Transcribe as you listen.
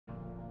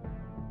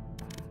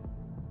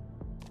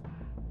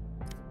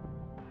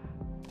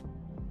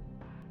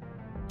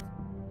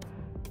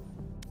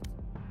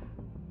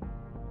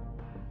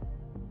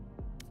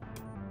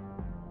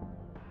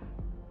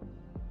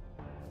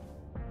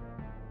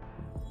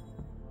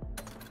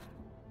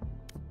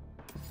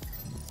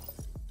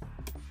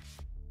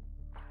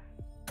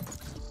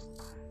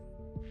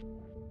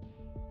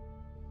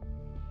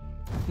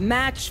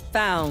Match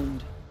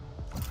found.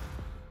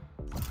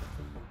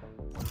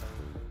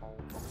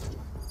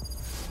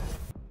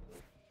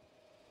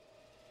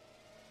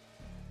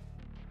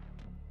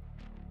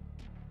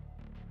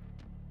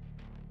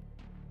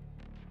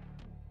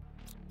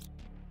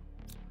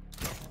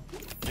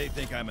 They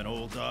think I'm an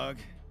old dog?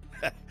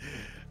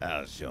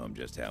 I'll show them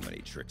just how many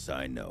tricks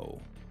I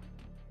know.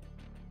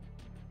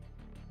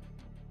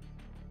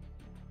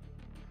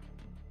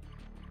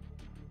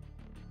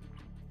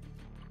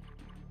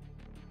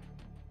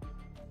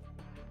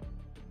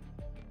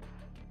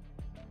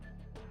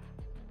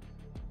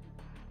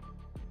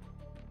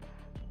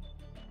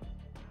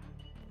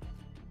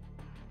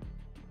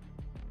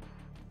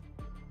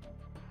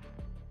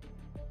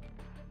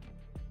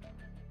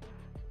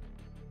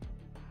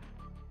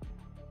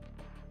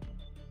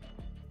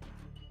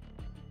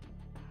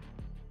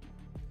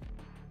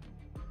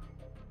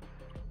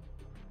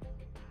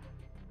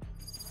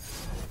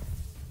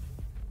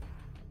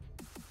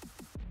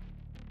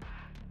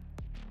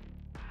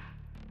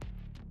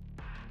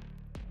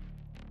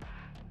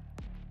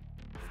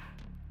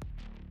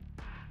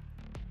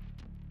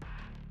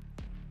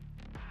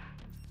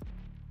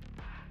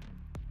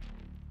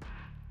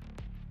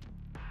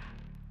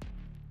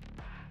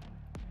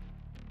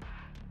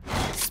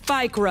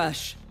 Spike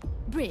rush.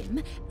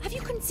 Brim, have you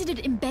considered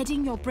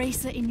embedding your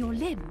bracer in your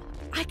limb?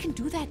 I can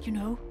do that, you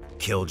know.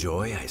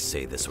 Killjoy, I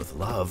say this with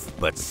love,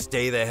 but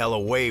stay the hell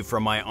away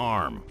from my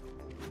arm.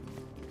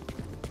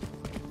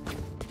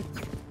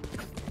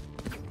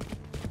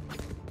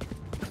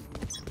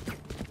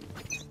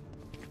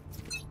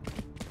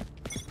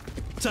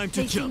 Time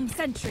to jump.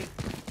 Sentry.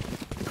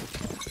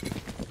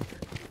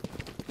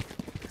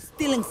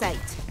 Still in sight.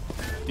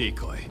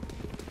 Decoy.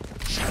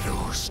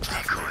 Shadows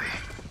traveling.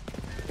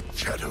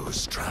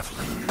 Shadows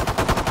traveling.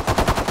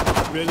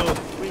 Reload.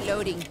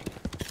 Reloading.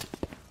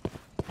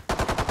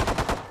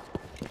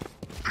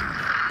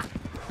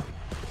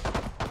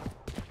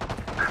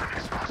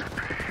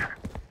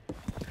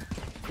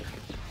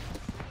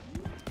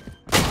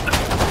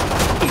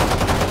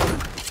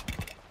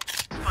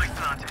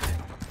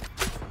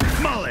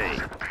 Molly!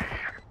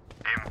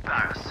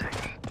 Embarrassing.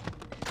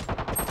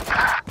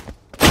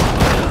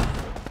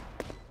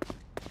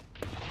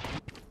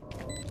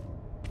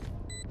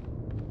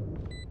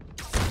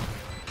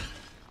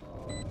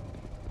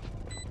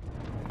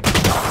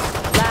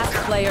 Last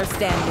player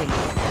standing.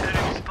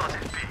 Enemy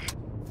spotted B.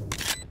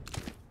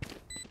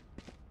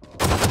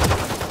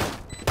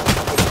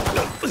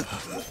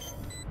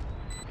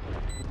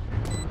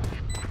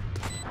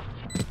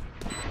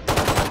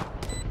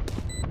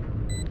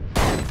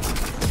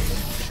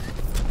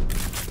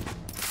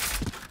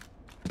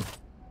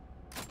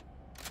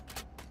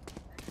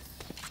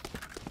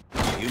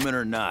 Human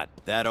or not,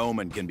 that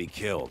omen can be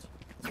killed.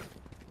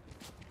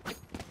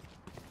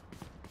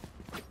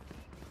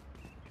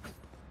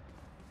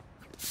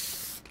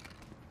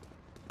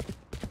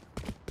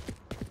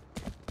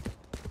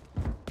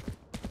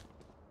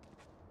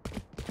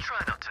 Try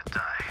not to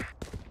die.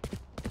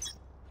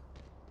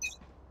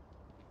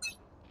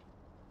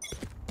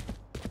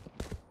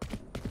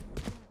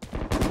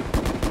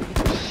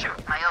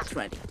 Shoot, my ult's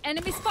ready.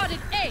 Enemy spotted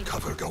A.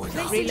 Cover going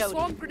out. Placing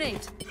swarm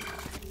grenade.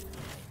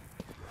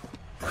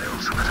 My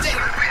ultimate is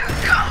ready.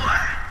 Go!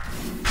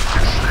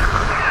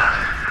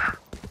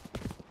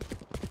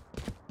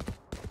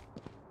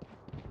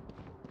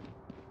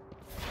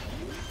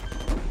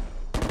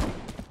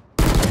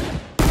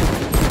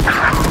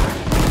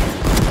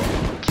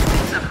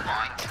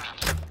 Disappoint me.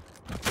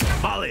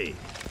 Molly!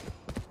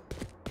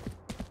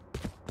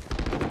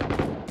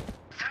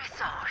 Three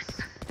source.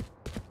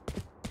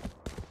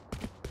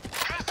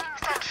 Placing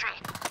sentry.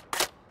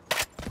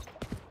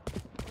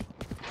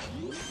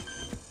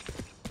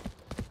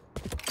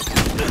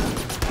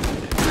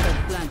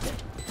 Planted.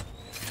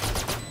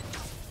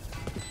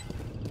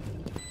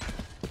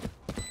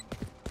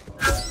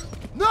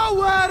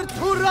 Nowhere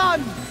to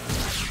run!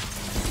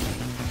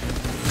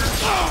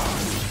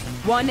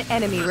 One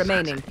enemy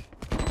remaining.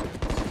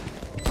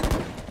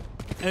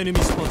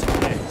 Enemy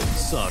spotted A.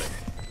 Sorry,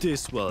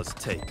 this was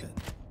taken.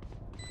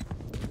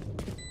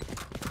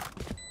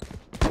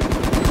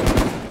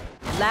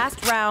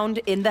 Last round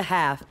in the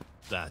half.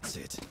 That's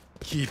it.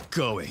 Keep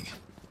going.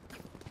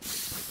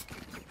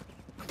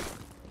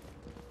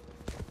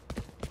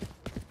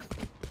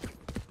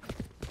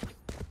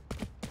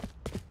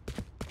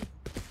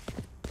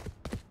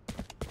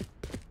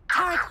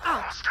 Turret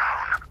out.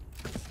 Down.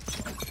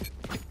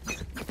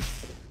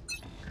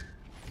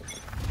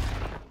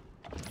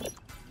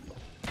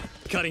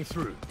 Cutting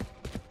through.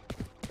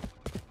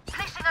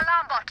 Placing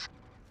alarm bot.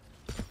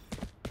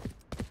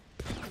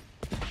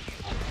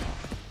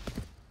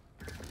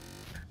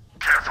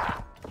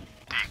 Careful.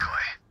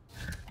 Decoy.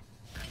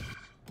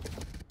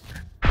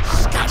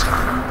 Scatter.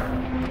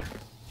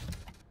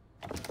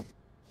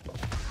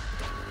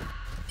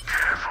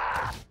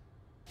 Careful.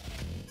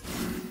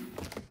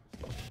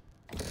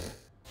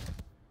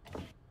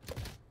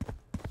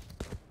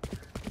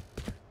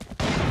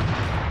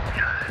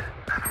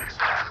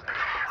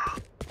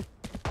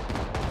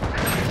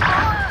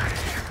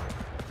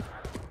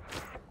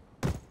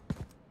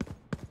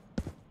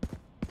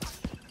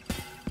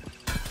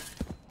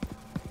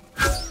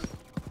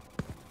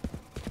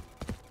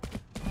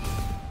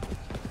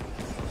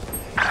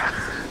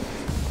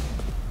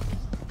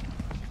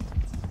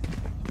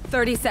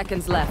 30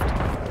 seconds left.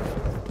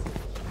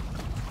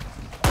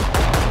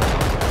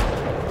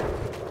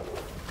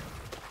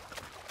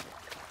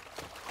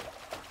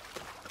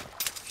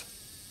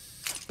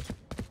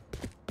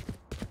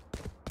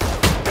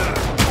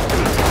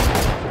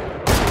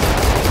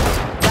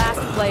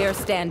 Last player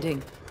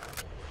standing.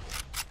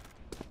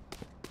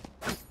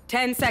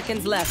 10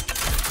 seconds left.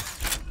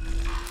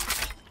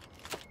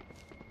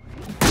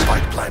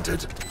 Spike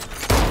planted.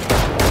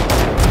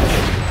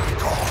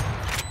 God,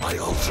 my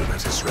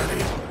ultimate is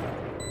ready.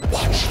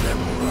 Watch them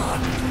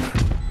run.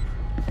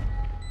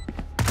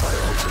 My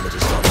ultimate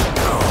is not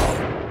now.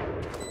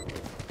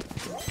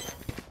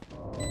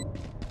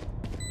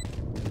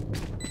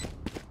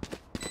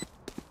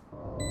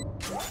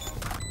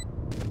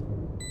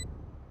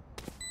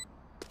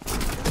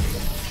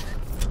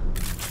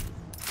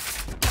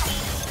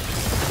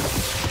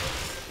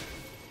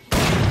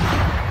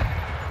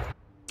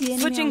 The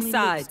enemy Switching only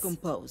sides. looks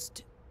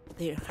composed.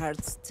 Their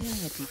hearts tell a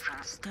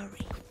different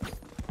story.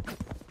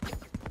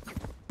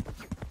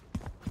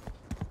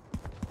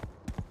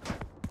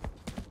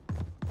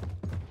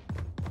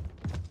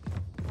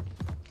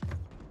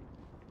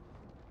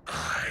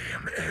 I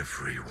am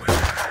everywhere.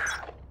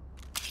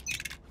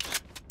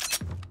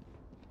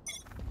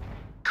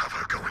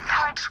 Cover going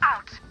out.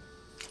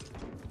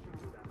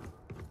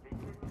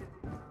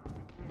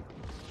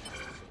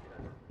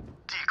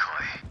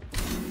 Decoy.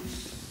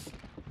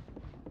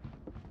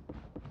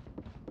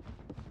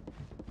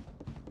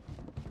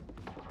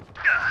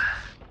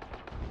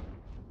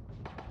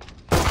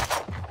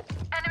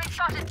 Enemy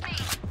spotted B.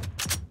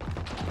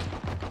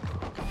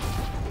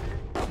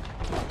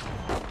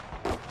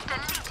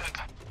 Deleted.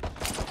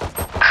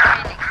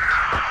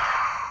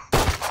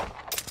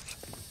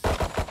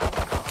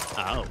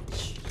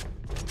 Ouch.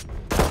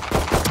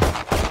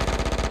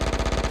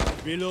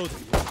 Reloading.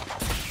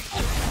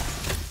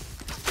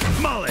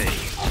 Molly!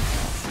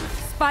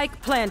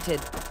 Spike planted.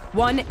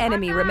 One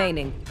enemy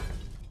remaining.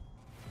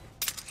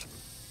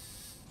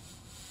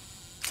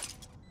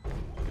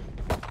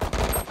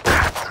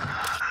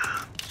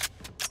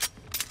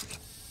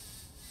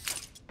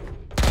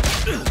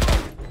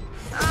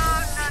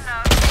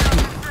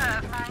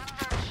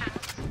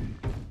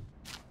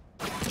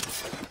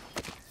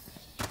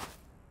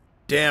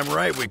 Damn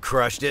right we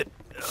crushed it.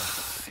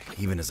 Ugh,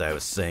 even as I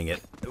was saying it.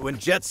 When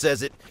Jet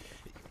says it,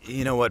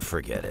 you know what?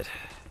 Forget it.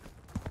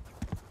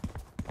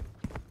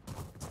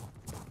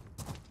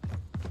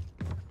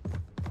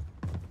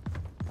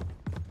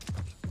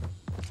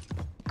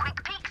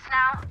 Quick peeks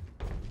now.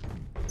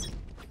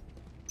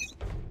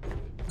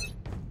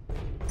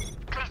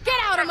 Get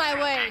out of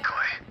my way!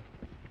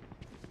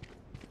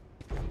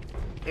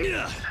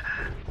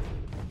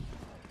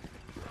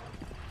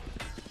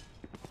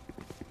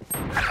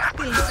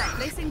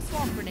 Placing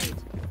swamp grenade.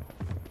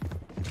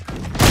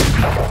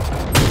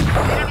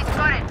 Enemy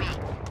spotted me.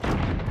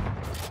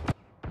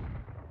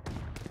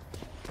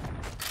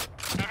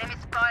 Enemy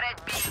spotted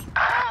me.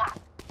 Oh.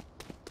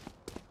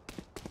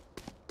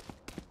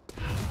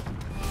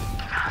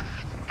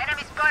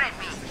 Enemy spotted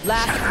me.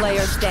 Last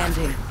player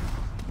standing.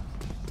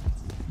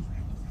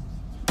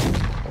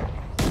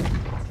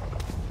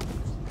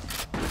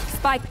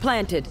 Spike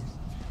planted.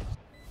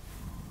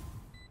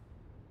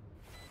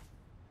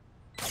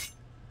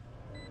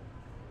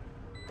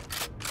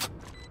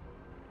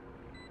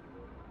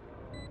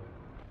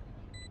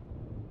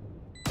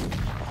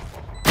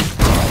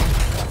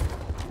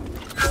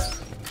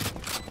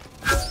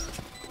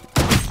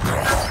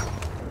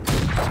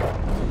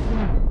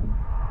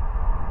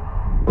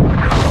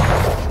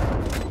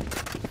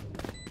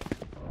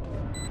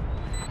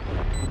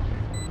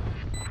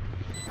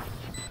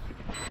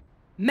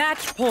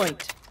 Match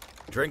point.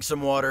 Drink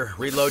some water,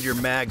 reload your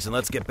mags, and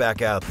let's get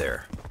back out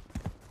there.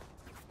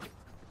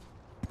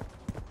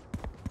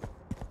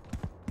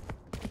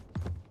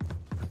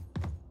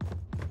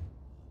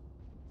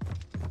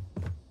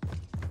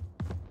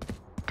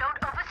 Don't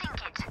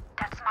overthink it.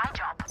 That's my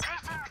job.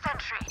 Placing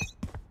sentry.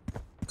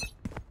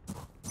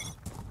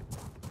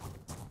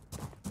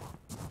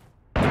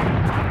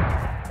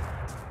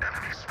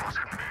 Enemy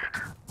spotted mid.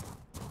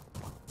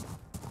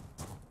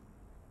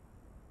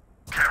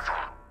 Careful.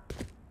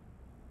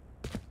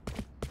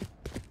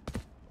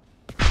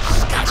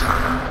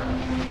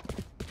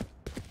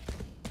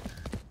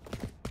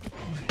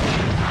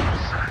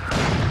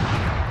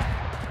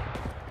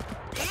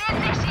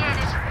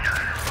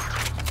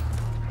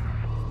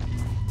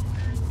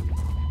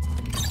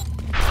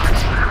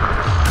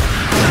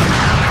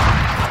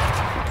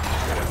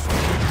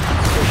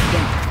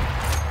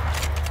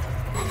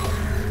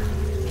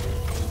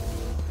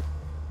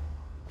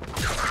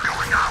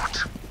 Going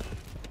out.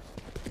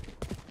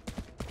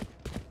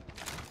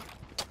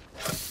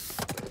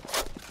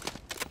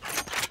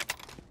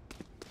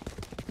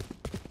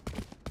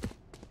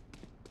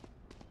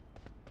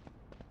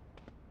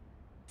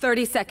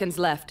 Thirty seconds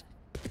left.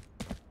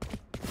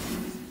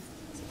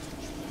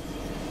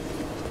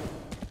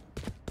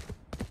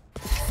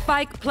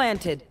 Spike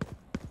planted.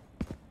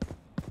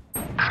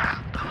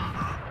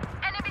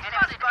 Enemy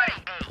spotted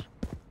A.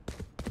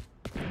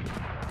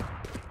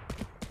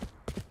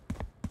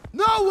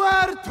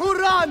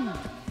 Run!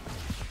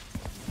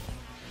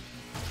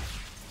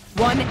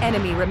 One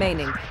enemy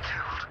remaining.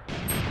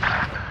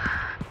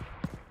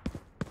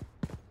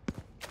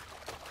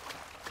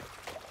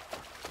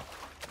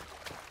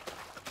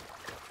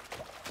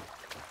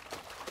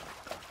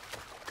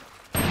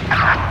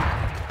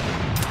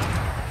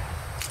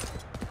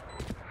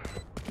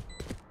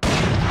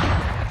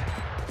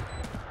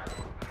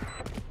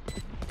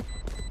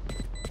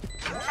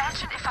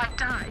 Imagine if I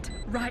died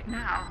right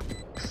now.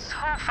 So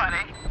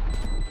funny.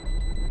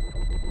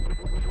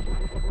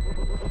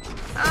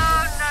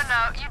 Oh,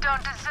 no, you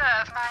don't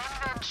deserve my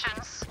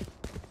inventions.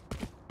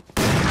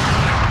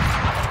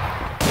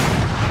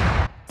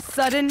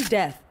 Sudden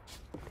death.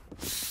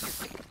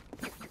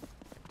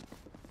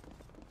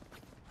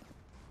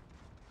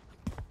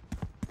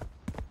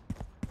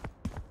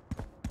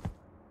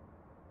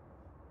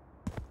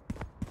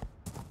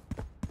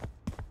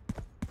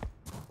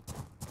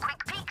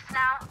 Quick peeks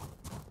now.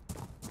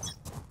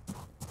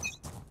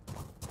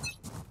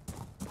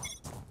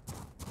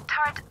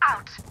 Turret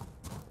out.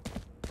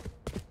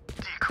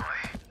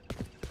 Decoy.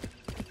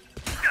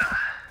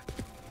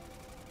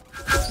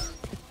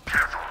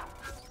 Careful.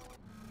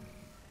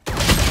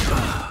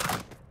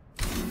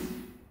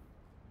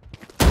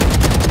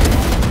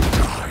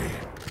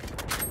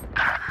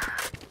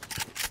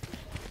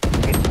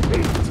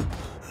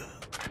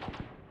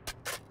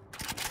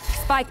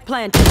 Spike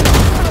planted.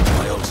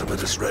 My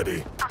ultimate is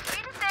ready. Auf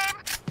Wiedersehen.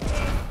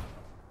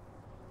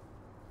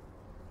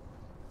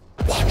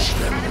 Watch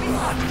them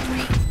run.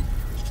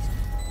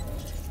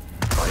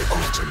 My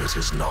ultimate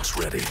is not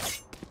ready.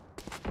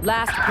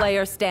 Last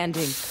player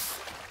standing.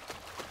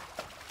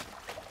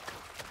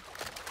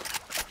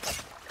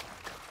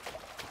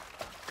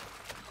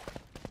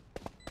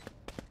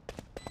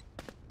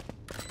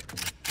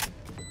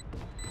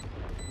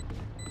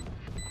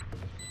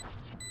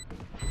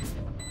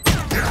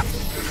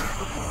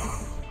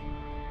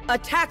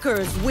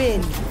 Attackers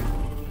win.